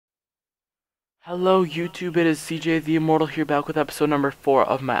Hello YouTube, it is CJ the Immortal here, back with episode number 4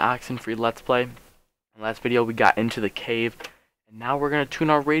 of my Oxenfree Let's Play. In the last video we got into the cave, and now we're gonna tune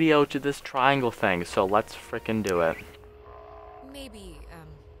our radio to this triangle thing, so let's frickin' do it. Maybe,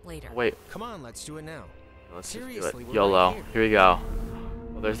 later. Wait. Come on, let's do it now. Let's Seriously, just do it. we're YOLO. right Here we go.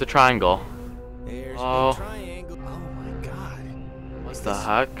 Well, there's the triangle. There's Oh. the triangle. Oh my god. What the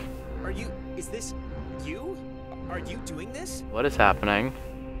heck? Is this you? Are you doing this? What is happening?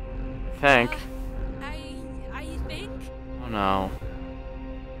 I think. I think? Oh no.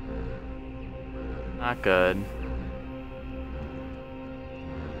 Not good.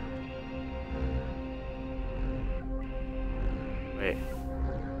 Wait.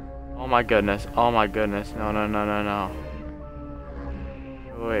 Oh my goodness. Oh my goodness. No, no, no, no, no.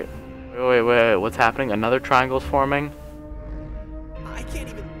 Wait. What's happening? Another triangle's forming? I can't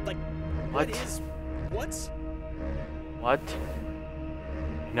even, What? What's? What?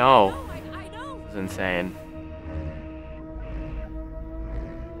 No. I know. This is insane.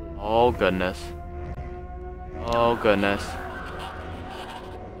 Oh goodness. Oh goodness.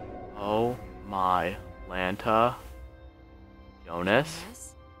 Oh my Lanta. Jonas?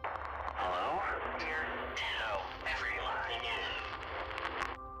 Yes? Hello? Dear, no, everything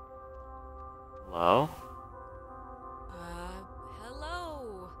Hello?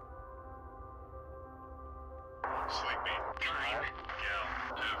 Hello. Sleepy. Time.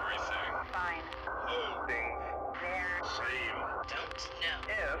 Yeah, everything. Fine. Oh. Things. There. Same. Don't know.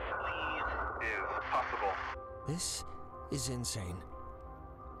 If. Leave. Is possible. This is insane.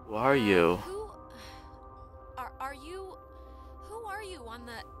 Who are you? Who are you on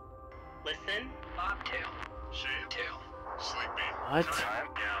the... Listen. Bobtail. Shave. Tail. Sleepy. What? Time.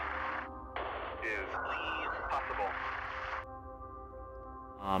 Yeah. Is. Leave. Possible.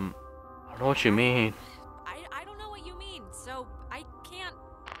 I don't know what you mean. I don't know what you mean, so I can't...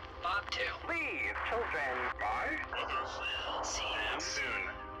 Bobtail. Leave, children. Bye. Others will see them soon.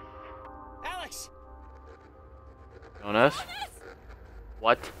 Alex! Jonas?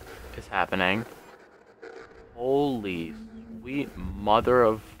 What is happening? Holy sweet mother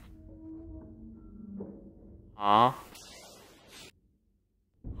of... Huh?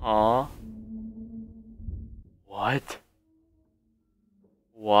 Huh? What?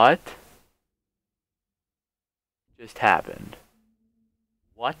 What just happened?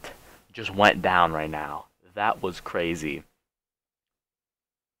 What just went down right now? That was crazy.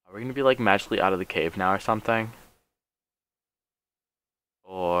 Are we gonna be like magically out of the cave now or something?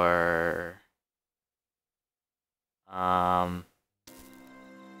 Or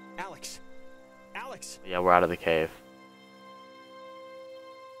Alex! yeah, we're out of the cave.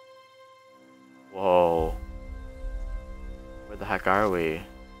 Whoa. Where the heck are we?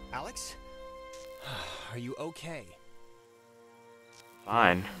 Alex? Are you okay?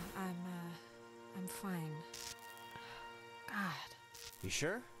 Fine. I'm fine. God. You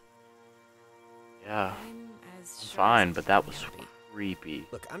sure? Yeah, I'm as I'm sure fine, as but I that can was be. creepy.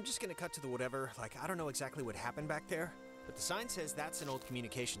 Look, I'm just gonna cut to the whatever. I don't know exactly what happened back there, but the sign says that's an old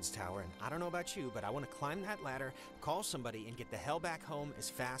communications tower, and I don't know about you, but I want to climb that ladder, call somebody, and get the hell back home as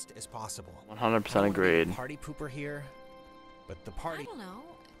fast as possible. 100% I don't wanna be agreed. a party pooper here, but the I party... don't know,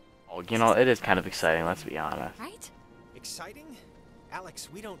 Oh, you know, it is kind of exciting, let's be honest. right? Exciting? Alex,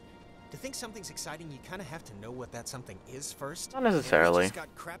 we don't... To think something's exciting, you kind of have to know what that something is first. Not necessarily. And we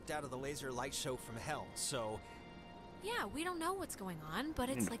just got crapped out of the laser light show from hell, so... Yeah, we don't know what's going on, but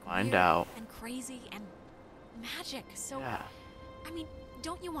We it's need to like find weird out. and crazy and magic. So, Yeah, I mean,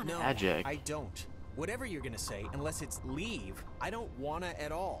 don't you want to? No, Magic. I don't. Whatever you're gonna say, unless it's leave, I don't wanna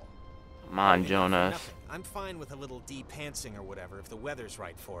at all. come on, Maybe not for Jonas. nothing. I'm fine with a little de-pantsing or whatever if the weather's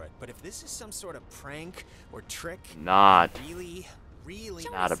right for it. But if this is some sort of prank or trick, Not. really...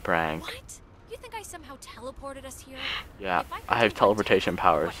 Not a prank. What? You think I somehow teleported us here? Yeah, If could I have do one teleportation tenth of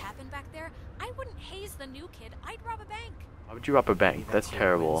powers. What happened back there? I wouldn't haze the new kid. I'd rob a bank. Why would you rob a bank? Maybe That's your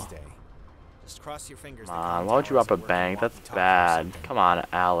terrible. Wednesday. Just cross your fingers. Come the on, com why would you towers rob a are bank? working That's walkie-talkie or bad. something. Come on,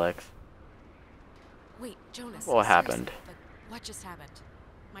 Alex. Wait, Jonas. What seriously, happened? like, what just happened?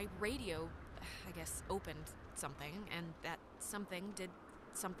 My radio, I guess, opened something, and that something did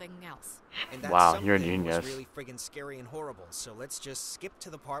something else. And that Wow, you're a something was genius. really friggin' scary and horrible. So let's just skip to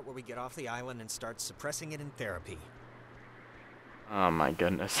the part where we get off the island and start suppressing it in therapy. Oh my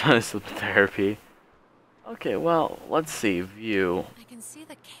goodness, this is therapy. Okay, well, let's see. View. I can see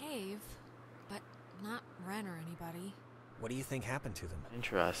the cave, but not Ren or anybody. What do you think happened to them?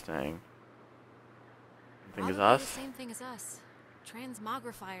 Interesting. You think it's Probably us? the same thing as us.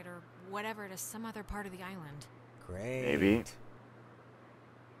 Transmogrified or whatever to some other part of the island. Great. Maybe.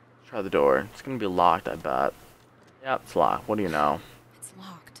 Try the door. It's gonna be locked, I bet. Yep, it's locked. What do you know? It's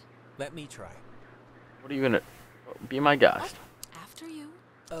locked. Let me try. What are you gonna... Be my guest. After you.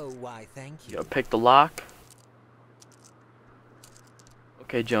 Oh, why, thank You you. gotta pick the lock.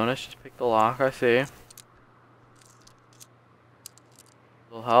 Okay, Jonas, just pick the lock, I see.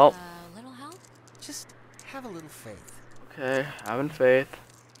 Little help. Little help? Just have a little faith. Okay, having faith.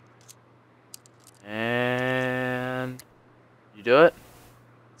 And... You do it?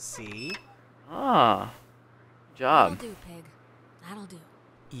 See? Ah. Good job. That'll do, pig. That'll do.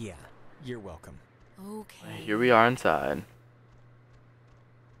 Yeah, you're welcome. Okay. Here we are inside.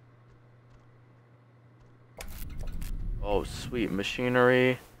 Oh, sweet.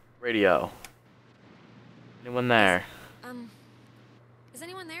 Machinery. Radio. Anyone there? Is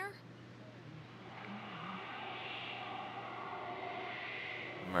anyone there?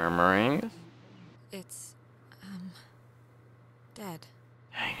 Murmurings? It's, dead.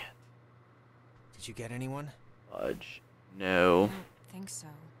 Dang it. Did you get anyone? Fudge. I No. don't think so.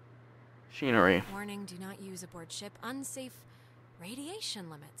 Machinery. Warning, do not use aboard ship. Unsafe radiation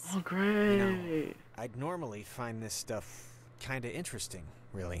limits. Oh, great. I'd normally find this stuff kinda interesting,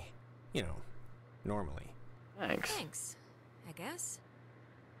 really. You know, normally. Thanks. Thanks, I guess.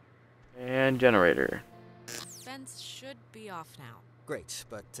 And generator. Fence should be off now. Great,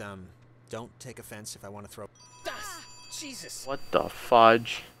 but, don't take offense if I want to throw... Ah! Jesus! What the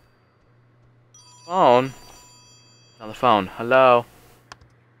fudge? Phone? It's on the phone. Hello?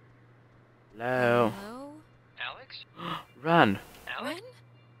 Hello? Hello? Alex? Run. Alex? Ren?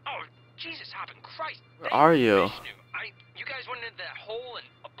 Oh, Jesus, hopping Christ. Where Hey, are you? Vishnu, you guys went into that hole and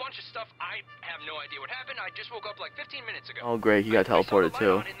a bunch of stuff. I have no idea what happened. I just woke up like 15 minutes ago. Oh, great. You got I saw the teleported light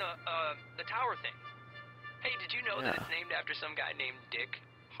too. on in the tower thing. Hey, did you know that Yeah. it's named after some guy named Dick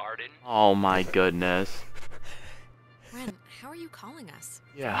Harden? Oh my goodness. Ren, how are you calling us?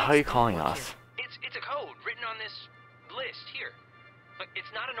 Yeah, how are you calling us? It's a code written on this list here. But it's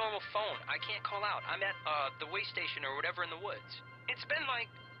not a normal phone. I can't call out. I'm at the way station or whatever in the woods. It's been like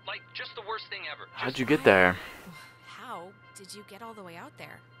just the worst thing ever. How'd Just- you get there? How did you get all the way out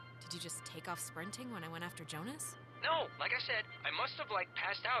there? Did you just take off sprinting when I went after Jonas? No, like I said, I must have like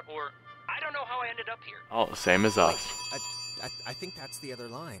passed out or I don't know how I ended up here. Oh, same as us. I think that's the other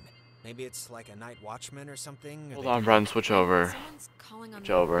line. Maybe it's like a night watchman or something. or Hold they on, can- Bren, switch over. Someone's calling on Switch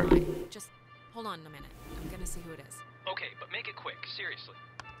the other over. line. Just hold on a minute. I'm gonna see who it is. Okay, but make it quick, seriously.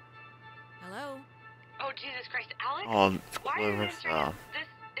 Hello? Oh, Jesus Christ, Alex? Oh, it's Why are you answering Clarissa. this?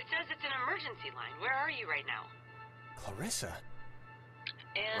 It says it's an emergency line. Where are you right now? Clarissa?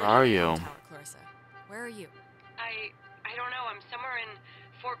 And Where are you? Tower, Clarissa. Where are you? I don't know. I'm somewhere in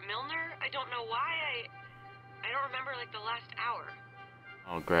Fort Milner. I don't know why. I don't remember like the last hour.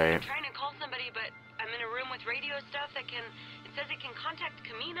 Oh, great. I'm trying to call somebody, but I'm in a room with radio stuff that can. It says it can contact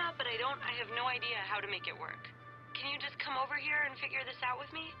Kamina, but I have no idea how to make it work. Can you just come over here and figure this out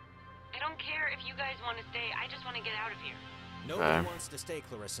with me? I don't care if you guys want to stay. I just want to get out of here. Nobody Okay. wants to stay,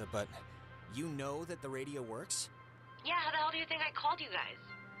 Clarissa, but you know that the radio works? Yeah, how the hell do you think I called you guys?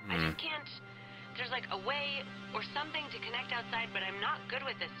 I just can't. There's like a way or something to connect outside, but I'm not good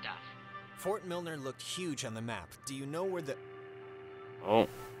with this stuff. Fort Milner looked huge on the map. Do you know where the... Oh,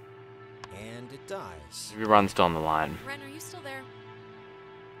 And it dies. maybe Ron's still on the line. Ren, are you still there?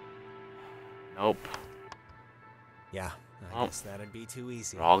 Nope. Yeah, I Oh. guess that'd be too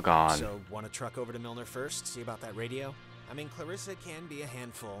easy. They're all gone. So, want to truck over to Milner first, see about that radio? I mean, Clarissa can be a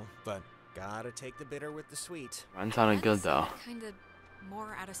handful, but gotta take the bitter with the sweet. Ron sounded good though. Kinda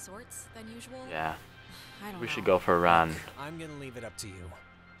more out of sorts than usual. Yeah. I don't We know. should go for a run. I'm gonna leave it up to you.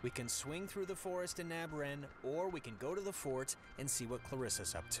 We can swing through the forest and nab Ren, or we can go to the fort and see what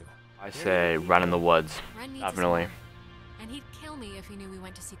Clarissa's up to. I say run in the woods. Ren needs Definitely. us more. And he'd kill me if he knew we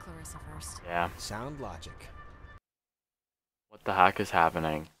went to see Clarissa first. Yeah. Sound logic. What the heck is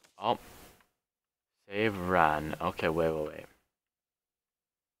happening? Oh. Save run. Okay, wait.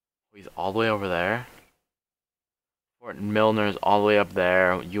 He's all the way over there. Fort Milner's all the way up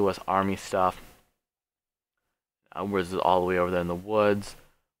there. U.S. Army stuff. Ours is all the way over there in the woods.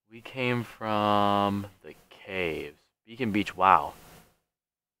 We came from the caves. Beacon Beach, wow.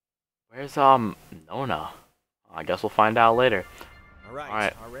 Where's, Nona? I guess we'll find out later. Alright,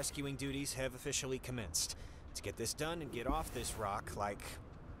 Alright. our rescuing duties have officially commenced. To get this done and get off this rock like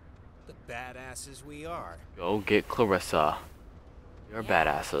the badasses we are. Go get Clarissa. You're Yeah.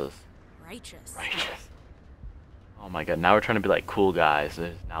 badasses. Righteous. Righteous. Oh my god, now we're trying to be like cool guys.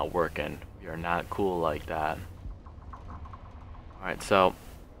 It's not working. We are not cool like that. Alright, so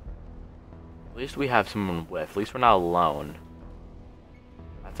at least we have someone with. At least we're not alone.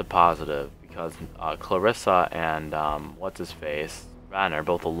 That's a positive because Clarissa and what's his face, Ren are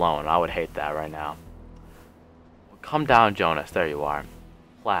both alone. I would hate that right now. Well, come down, Jonas. There you are.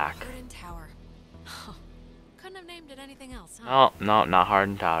 Plaque. Garden Tower. Couldn't have named it anything else, huh? No, not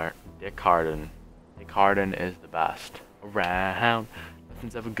Harden Tyler. Dick Harden. Dick Harden is the best around.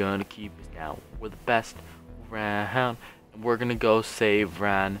 Nothing's ever gonna keep us down. We're the best around. And we're gonna go save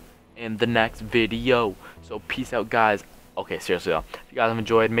Ran in the next video. So peace out, guys. Okay, seriously though, if you guys have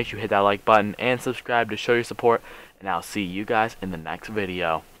enjoyed, make sure you hit that like button and subscribe to show your support. And I'll see you guys in the next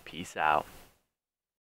video. Peace out.